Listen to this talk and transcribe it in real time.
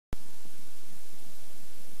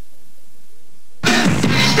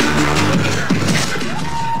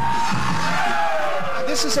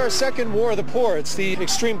is our second War of the Poor. It's the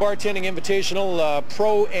Extreme Bartending Invitational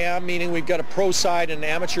Pro-Am, meaning we've got a pro side and an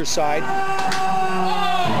amateur side.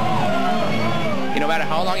 No matter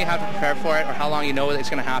how long you have to prepare for it or how long you know it's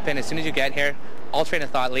going to happen, as soon as you get here, all train of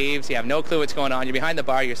thought leaves. You have no clue what's going on. You're behind the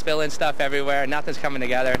bar. You're spilling stuff everywhere. Nothing's coming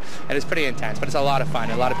together. And it's pretty intense, but it's a lot of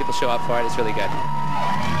fun. A lot of people show up for it. It's really good.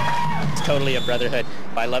 It's totally a brotherhood.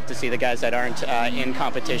 I love to see the guys that aren't in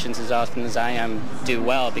competitions as often as I am do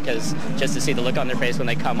well, because just to see the look on their face when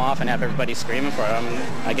they come off and have everybody screaming for them,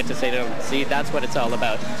 I get to say to them, see, that's what it's all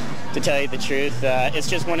about. To tell you the truth, it's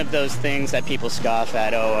just one of those things that people scoff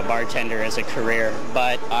at, oh, a bartender is a career.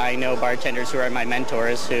 But I know bartenders who are my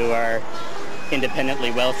mentors who are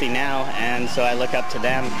independently wealthy now, and so I look up to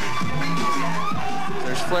them.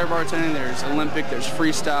 There's flair bartending, there's Olympic, there's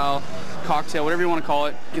freestyle, cocktail, whatever you want to call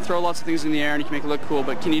it. You can throw lots of things in the air and you can make it look cool,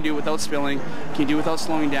 but can you do it without spilling? Can you do it without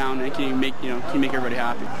slowing down? And can you make everybody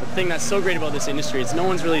happy? The thing that's so great about this industry is no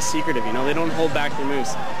one's really secretive, they don't hold back their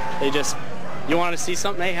moves. They just, you want to see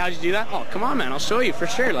something, hey, how'd you do that? Oh, come on, man, I'll show you for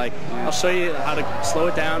sure. I'll show you how to slow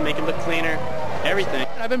it down, make it look cleaner, everything.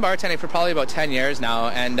 I've been bartending for probably about 10 years now,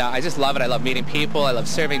 and I just love it. I love meeting people. I love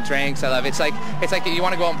serving drinks. It's like you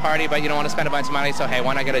want to go out and party, but you don't want to spend a bunch of money, so hey,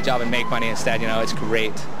 why not get a job and make money instead? It's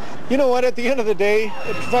great. You know what, at the end of the day,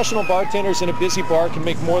 professional bartenders in a busy bar can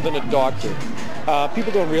make more than a doctor.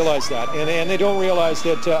 People don't realize that, and they don't realize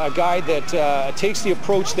that a guy that takes the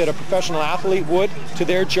approach that a professional athlete would to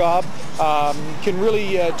their job can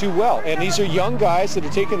really do well. And these are young guys that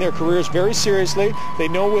are taking their careers very seriously. They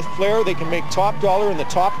know with flair they can make top dollar in the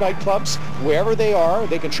top nightclubs wherever they are.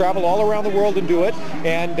 They can travel all around the world and do it,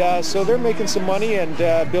 and so they're making some money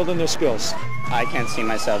and building their skills. I can't see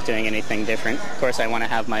myself doing anything different. Of course, I want to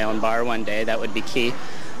have my own bar one day. That would be key.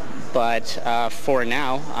 But for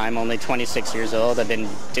now, I'm only 26 years old. I've been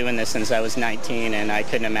doing this since I was 19, and I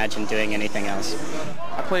couldn't imagine doing anything else.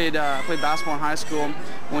 I played basketball in high school.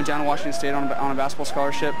 Went down to Washington State on a basketball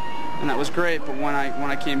scholarship, and that was great. But when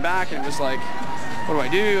I came back, it was like, what do I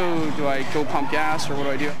do? Do I go pump gas, or what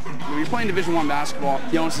do I do? When you're playing Division I basketball,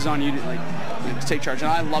 the onus is on you to take charge,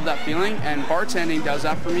 and I love that feeling. And bartending does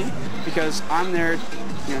that for me, because I'm there,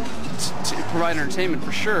 to provide entertainment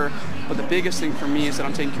for sure. But the biggest thing for me is that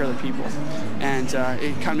I'm taking care of the people, and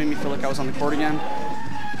it kind of made me feel like I was on the court again.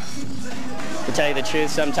 To tell you the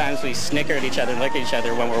truth, sometimes we snicker at each other and look at each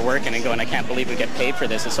other when we're working and going, I can't believe we get paid for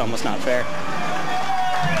this. It's almost not fair.